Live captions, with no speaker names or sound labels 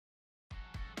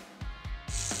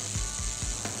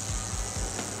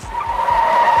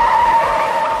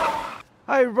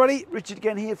Hi everybody, Richard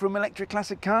again here from Electric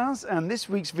Classic Cars, and this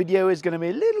week's video is going to be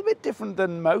a little bit different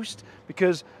than most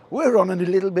because we're on a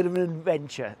little bit of an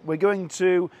adventure. We're going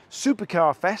to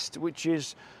Supercarfest, which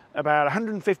is about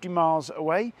 150 miles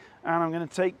away, and I'm going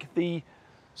to take the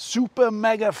super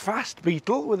mega fast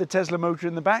Beetle with a Tesla motor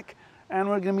in the back, and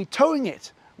we're going to be towing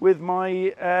it with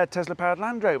my Tesla powered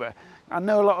Land Rover. I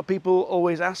know a lot of people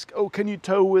always ask, oh, can you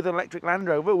tow with an electric Land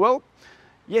Rover? Well,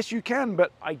 yes, you can,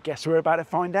 but I guess we're about to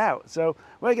find out. So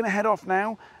we're going to head off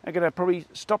now. I'm going to probably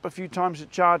stop a few times to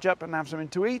charge up and have something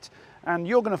to eat. And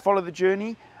you're going to follow the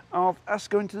journey of us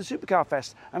going to the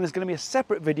Supercarfest. And there's going to be a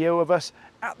separate video of us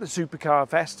at the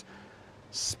Supercarfest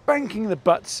spanking the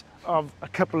butts of a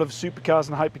couple of supercars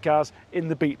and hypercars in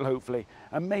the Beetle, hopefully.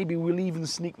 And maybe we'll even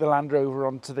sneak the Land Rover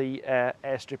onto the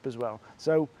airstrip as well.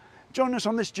 So join us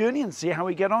on this journey and see how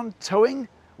we get on towing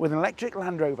with an electric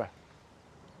Land Rover.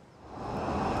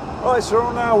 Right, so we're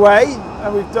on our way,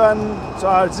 and we've done, so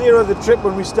I zeroed the trip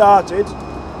when we started.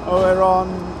 We're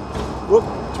on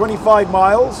 25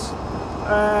 miles,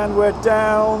 and we're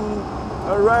down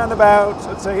around about,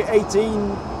 I'd say 18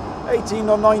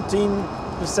 or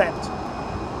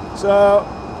 19%. So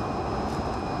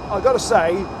I've got to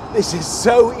say, this is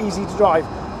so easy to drive.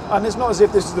 And it's not as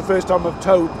if this is the first time I've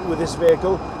towed with this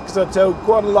vehicle, because I've towed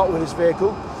quite a lot with this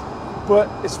vehicle. But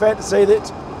it's fair to say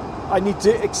that I need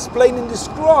to explain and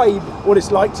describe what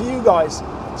it's like to you guys.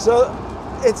 So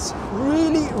it's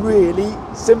really, really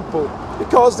simple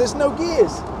because there's no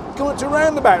gears. Come up to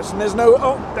roundabouts and there's no,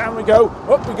 oh, down we go,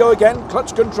 up we go again,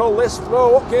 clutch control this,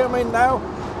 oh, what gear am I in now?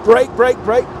 Brake, brake,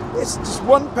 brake. It's just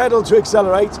one pedal to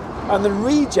accelerate, and the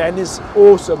regen is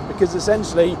awesome because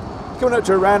essentially coming up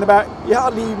to a roundabout, you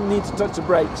hardly even need to touch the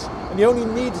brakes, and you only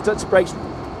need to touch the brakes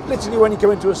literally when you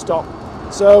come into a stop.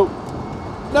 So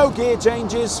no gear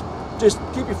changes. Just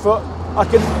keep your foot. I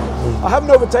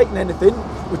haven't overtaken anything,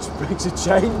 which makes a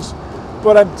change,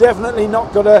 but I'm definitely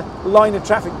not got a line of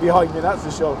traffic behind me, that's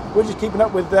for sure. We're just keeping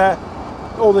up with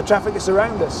all the traffic that's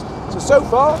around us. So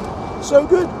far, so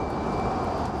good.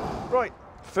 Right,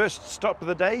 first stop of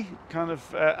the day, kind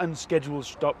of unscheduled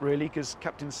stop really, because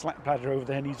Captain Slackbladder over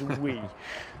there needs a wee.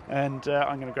 And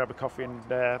I'm going to grab a coffee and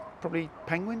probably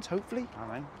penguins, hopefully. I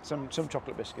don't know, some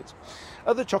chocolate biscuits.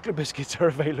 Other chocolate biscuits are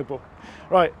available.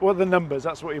 Right, what are the numbers?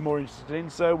 That's what you're more interested in.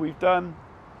 So we're down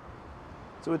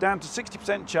to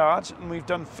 60% charge, and we've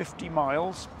done 50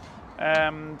 miles.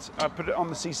 And I put it on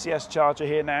the CCS charger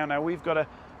here now. Now we've got a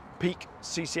peak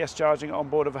CCS charging on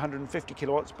board of 150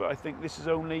 kilowatts, but I think this is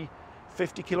only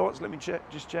 50 kilowatts. Let me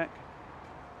just check.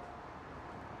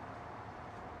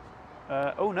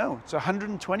 Oh no, it's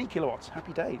 120 kilowatts,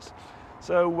 happy days.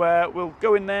 So we'll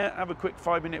go in there, have a quick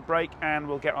 5-minute break, and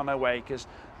we'll get on our way, because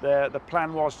the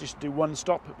plan was just to do one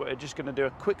stop, but we're just going to do a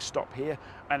quick stop here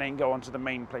and then go on to the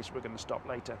main place we're going to stop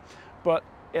later. But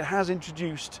it has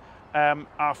introduced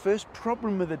our first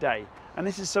problem of the day, and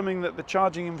this is something that the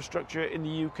charging infrastructure in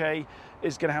the UK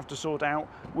is going to have to sort out,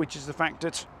 which is the fact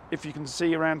that, if you can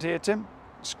see around here, Tim,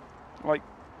 like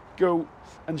go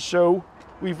and show,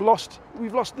 we've lost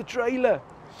the trailer.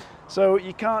 So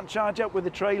you can't charge up with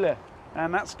the trailer,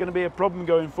 and that's going to be a problem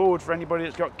going forward for anybody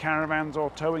that's got caravans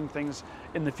or towing things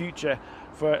in the future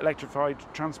for electrified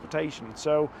transportation.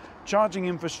 So charging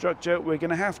infrastructure, we're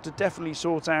going to have to definitely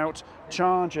sort out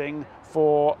charging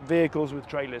for vehicles with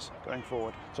trailers going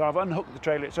forward. So I've unhooked the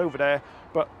trailer, it's over there,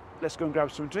 but let's go and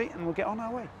grab something to eat and we'll get on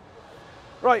our way.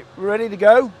 Right, we're ready to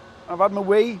go. I've had my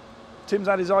wee, Tim's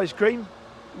had his ice cream.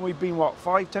 We've been, what,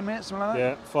 5-10 minutes, something like that?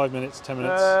 Yeah, 5 minutes, 10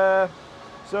 minutes.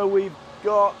 So we've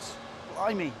got,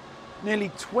 blimey,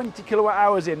 nearly 20 kilowatt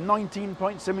hours in,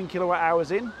 19.7 kilowatt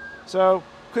hours in. So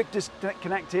quick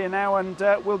disconnect here now, and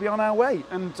we'll be on our way.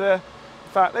 And in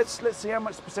fact, let's see how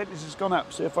much the percentage has gone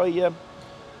up. So if I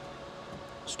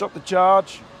stop the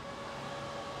charge,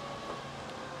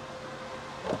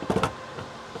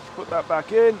 put that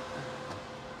back in,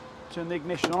 turn the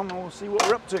ignition on, and we'll see what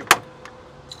we're up to.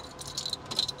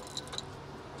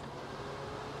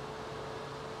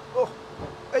 Oh,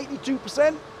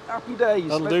 82%, happy days.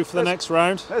 That'll do for the next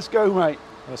round. Let's go, mate.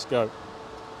 Let's go.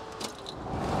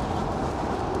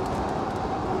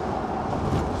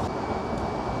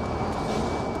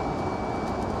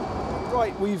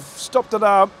 Right, we've stopped at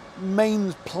our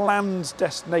main planned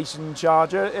destination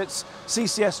charger. It's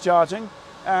CCS charging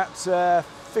at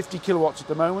 50 kilowatts at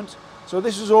the moment. So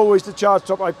this was always the charge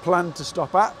stop I planned to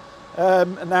stop at.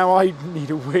 And now I need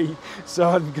a wee, so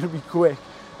I'm going to be quick.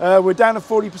 We're down to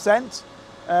 40%.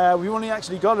 We've only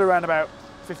actually got around about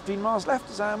 15 miles left,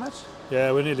 is that how much?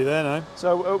 Yeah, we're nearly there now.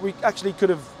 So we actually could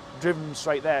have driven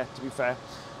straight there, to be fair.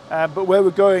 but where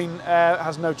we're going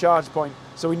has no charge point,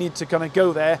 so we need to kind of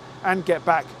go there and get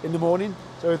back in the morning.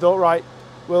 So we thought, right,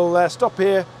 we'll stop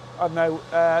here, I don't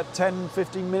know, 10,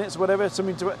 15 minutes, whatever,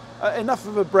 something to enough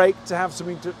of a break to have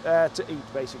something to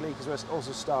eat, basically, because we're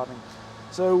also starving.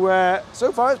 So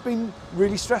so far it's been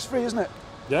really stress-free, isn't it?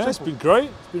 Yeah, Simple. It's been great.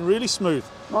 It's been really smooth.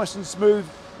 Nice and smooth,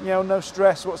 you know, no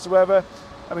stress whatsoever.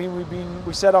 I mean,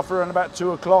 we set off around about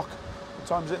 2 o'clock. What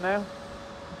time is it now?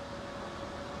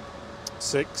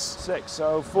 6. 6.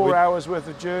 So 4 hours worth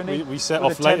of journey. We set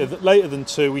off later than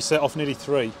 2. We set off nearly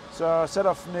 3. So I set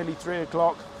off nearly 3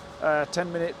 o'clock.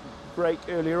 10-minute break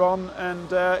earlier on,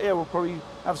 and yeah, we'll probably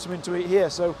have something to eat here.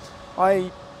 So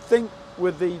I think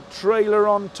with the trailer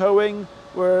on towing,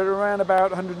 we're at around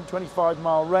about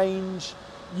 125-mile range.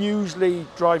 Usually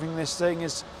driving this thing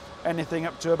is anything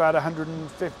up to about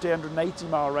 150,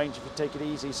 180-mile range if you take it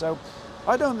easy. So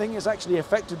I don't think it's actually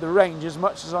affected the range as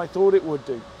much as I thought it would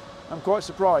do. I'm quite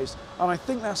surprised, and I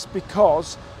think that's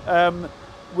because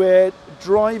we're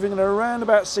driving at around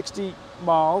about 60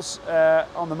 miles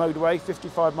on the motorway,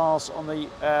 55 miles on the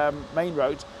main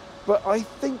road, but I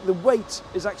think the weight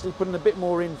is actually putting a bit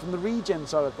more in from the regen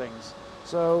side of things.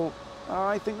 So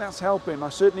I think that's helping. I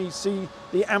certainly see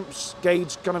the amps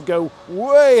gauge kind of go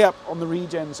way up on the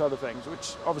regen side of things,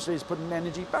 which obviously is putting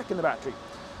energy back in the battery.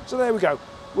 So there we go.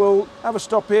 We'll have a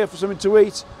stop here for something to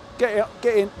eat, get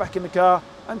in, back in the car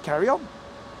and carry on.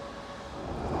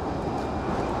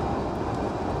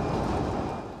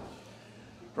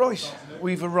 Right,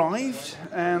 we've arrived,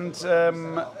 and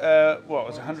what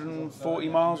was it, 140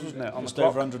 miles, wasn't it, on Just the clock?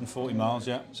 over 140 miles,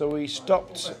 yeah. So we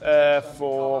stopped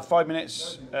for 5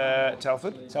 minutes at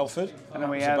Telford. Telford, And then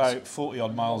we was had about 40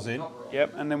 odd miles in.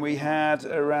 Yep, and then we had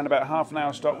around about half an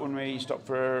hour stop when we stopped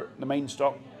for the main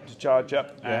stop to charge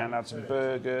up and had some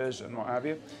burgers and what have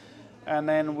you. And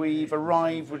then we've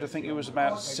arrived with, I think it was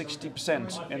about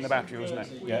 60% in the battery, wasn't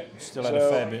it? Yeah, still had a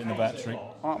fair bit in the battery.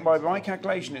 By my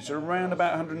calculation, it's around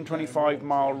about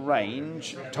 125-mile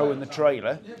range, towing the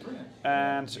trailer,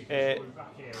 and it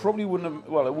probably wouldn't have,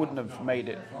 well, it wouldn't have made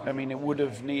it. I mean, it would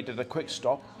have needed a quick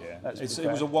stop. Yeah, it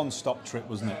was a one-stop trip,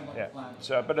 wasn't it? Yeah,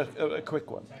 so, but a quick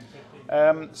one.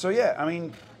 So yeah, I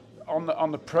mean,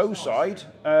 on the pro side,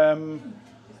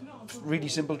 really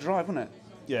simple to drive, wasn't it?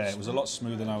 Yeah, it was a lot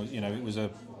smoother than it was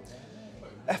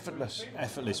effortless,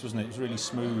 wasn't it? It was really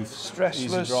smooth, stressless,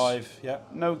 easy drive. Yeah,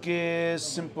 no gears,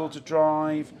 simple to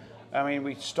drive. I mean,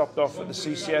 we stopped off at the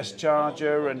CCS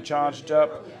charger and charged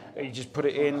up. You just put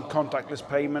it in, contactless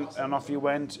payment, and off you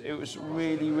went. It was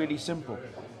really, really simple.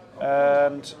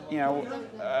 And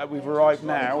we've arrived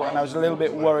now, and I was a little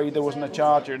bit worried there wasn't a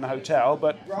charger in the hotel,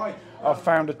 but I've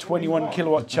found a 21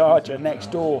 kilowatt charger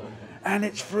next door. And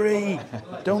it's free.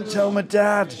 Don't tell my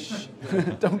dad.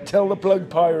 Don't tell the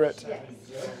plug pirate.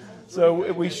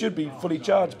 So we should be fully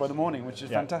charged by the morning, which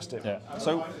is fantastic. Yeah.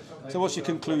 So what's your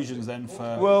conclusions then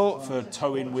for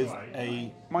towing with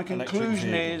a My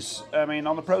conclusion is, I mean,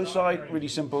 on the pro side, really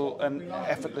simple and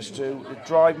effortless to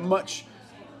drive, much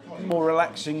more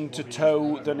relaxing to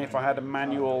tow than if I had a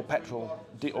manual petrol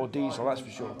or diesel, that's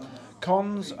for sure.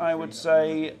 Cons, I would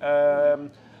say,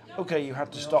 okay, you had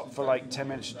to stop for like 10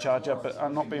 minutes to charge up, but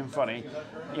I'm not being funny.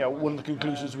 One of the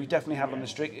conclusions we definitely had on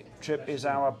this trip is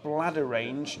our bladder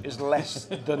range is less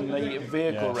than the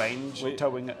vehicle range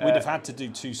towing. We'd have had to do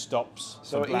 2 stops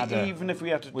for bladder. Even if we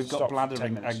had to We've stop got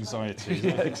bladdering anxiety.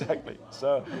 Yeah, exactly.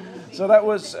 So that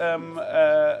was,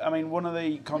 I mean, one of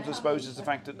the cons, I suppose, is the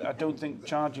fact that I don't think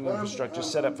charging infrastructure is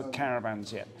set up for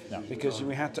caravans yet, because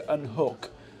we had to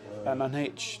unhook and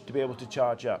unhitch to be able to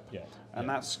charge up. Yeah. And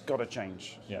that's got to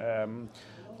change. Yeah.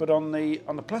 But on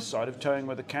the plus side of towing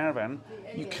with a caravan,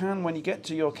 you can, when you get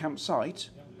to your campsite,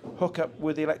 hook up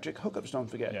with the electric hookups. Don't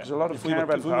forget, because a lot of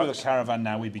caravan if we were a caravan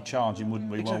now, we'd be charging, wouldn't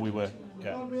we? Exactly. While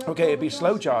we were. Okay, it'd be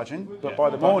slow charging, but by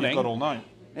the morning, you've got all night.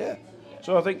 Yeah.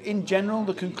 So I think in general,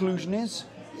 the conclusion is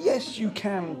yes, you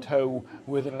can tow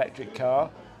with an electric car.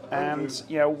 And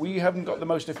we haven't got the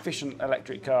most efficient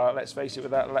electric car, let's face it,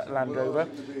 with that Land Rover.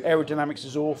 Aerodynamics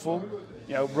is awful.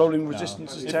 Rolling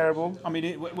resistance is terrible. I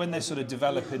mean, when they're sort of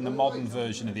developing the modern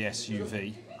version of the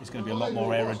SUV, it's going to be a lot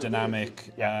more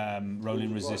aerodynamic,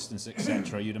 rolling resistance,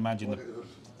 etc. You'd imagine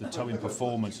the towing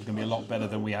performance is going to be a lot better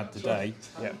than we had today.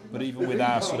 Yeah. But even with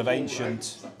our sort of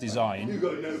ancient design,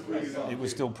 it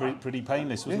was still pretty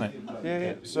painless, wasn't it?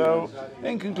 Yeah. So,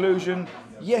 in conclusion,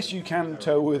 yes, you can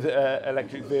tow with an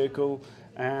electric vehicle,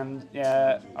 and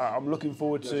I'm looking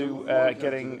forward to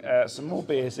getting some more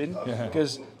beers in,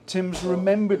 because Tim's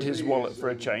remembered his wallet for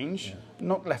a change,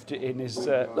 not left it in his.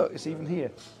 Look, it's even here.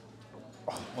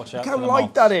 Watch out! Look how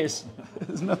light that is.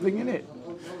 There's nothing in it.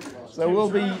 So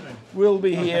we'll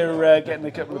be here getting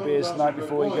a couple of beers tonight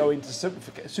before we go into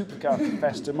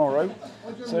Supercarfest tomorrow.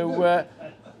 So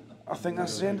I think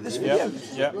that's the end of this video.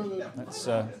 Yeah. Let's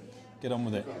get on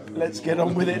with it. Let's get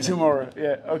on with it tomorrow.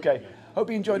 Yeah. Okay. Hope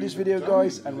you enjoyed this video,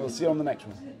 guys, and we'll see you on the next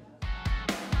one.